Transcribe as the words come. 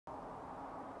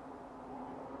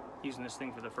using this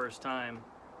thing for the first time.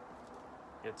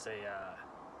 It's a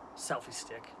selfie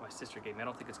stick my sister gave me. I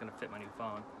don't think it's going to fit my new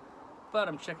phone, but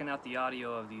I'm checking out the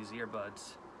audio of these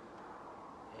earbuds,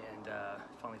 and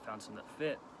finally found some that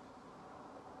fit.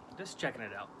 Just checking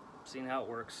it out, seeing how it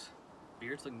works.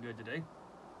 Beard's looking good today.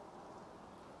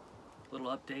 Little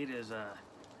update is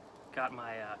got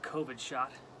my COVID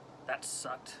shot. That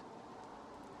sucked.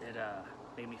 It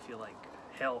made me feel like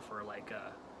hell for like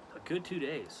a good 2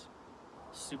 days.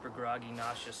 Super groggy,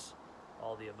 nauseous,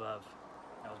 all the above.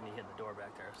 That was me hitting the door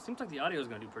back there. Seems like the audio is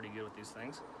going to do pretty good with these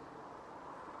things.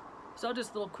 So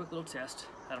just a quick little test.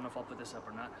 I don't know if I'll put this up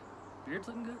or not. Beard's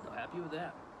looking good though, happy with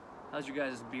that. How's your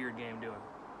guys' beard game doing?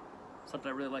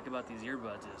 Something I really like about these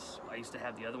earbuds is I used to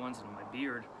have the other ones and my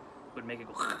beard would make it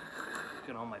go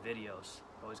in all my videos.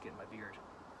 Always getting my beard.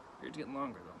 Beard's getting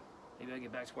longer though. Maybe I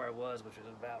get back to where I was, which is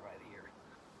about right here.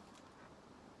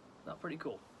 Not pretty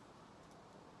cool.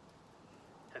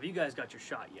 Have you guys got your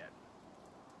shot yet?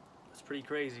 It's pretty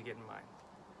crazy getting mine.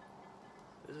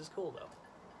 This is cool though.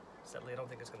 Sadly, I don't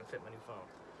think it's gonna fit my new phone.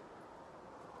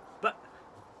 But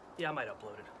yeah, I might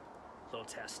upload it. Little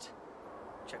test.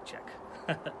 Check, check.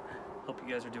 Hope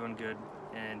you guys are doing good,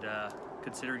 and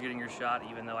consider getting your shot,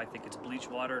 even though I think it's bleach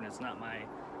water and it's not my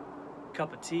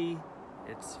cup of tea.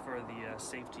 It's for the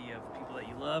safety of people that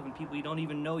you love and people you don't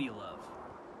even know you love.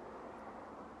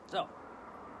 So,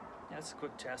 yeah, it's a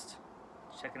quick test.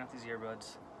 Checking out these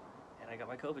earbuds, and I got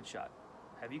my COVID shot.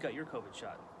 Have you got your COVID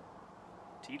shot?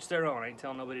 To each their own. I ain't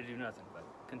telling nobody to do nothing, but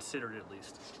consider it at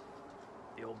least.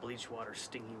 The old bleach water,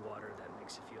 stinky water that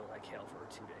makes you feel like hell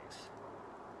for 2 days.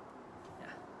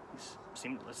 Yeah,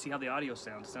 let's see how the audio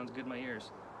sounds. It sounds good in my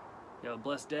ears. You have a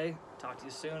blessed day. Talk to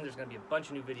you soon. There's going to be a bunch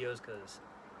of new videos because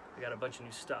we got a bunch of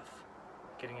new stuff.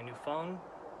 Getting a new phone,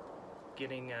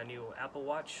 getting a new Apple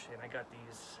Watch, and I got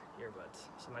these earbuds.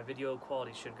 So my video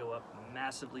quality should go up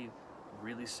massively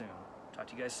really soon. Talk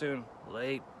to you guys soon.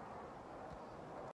 Late.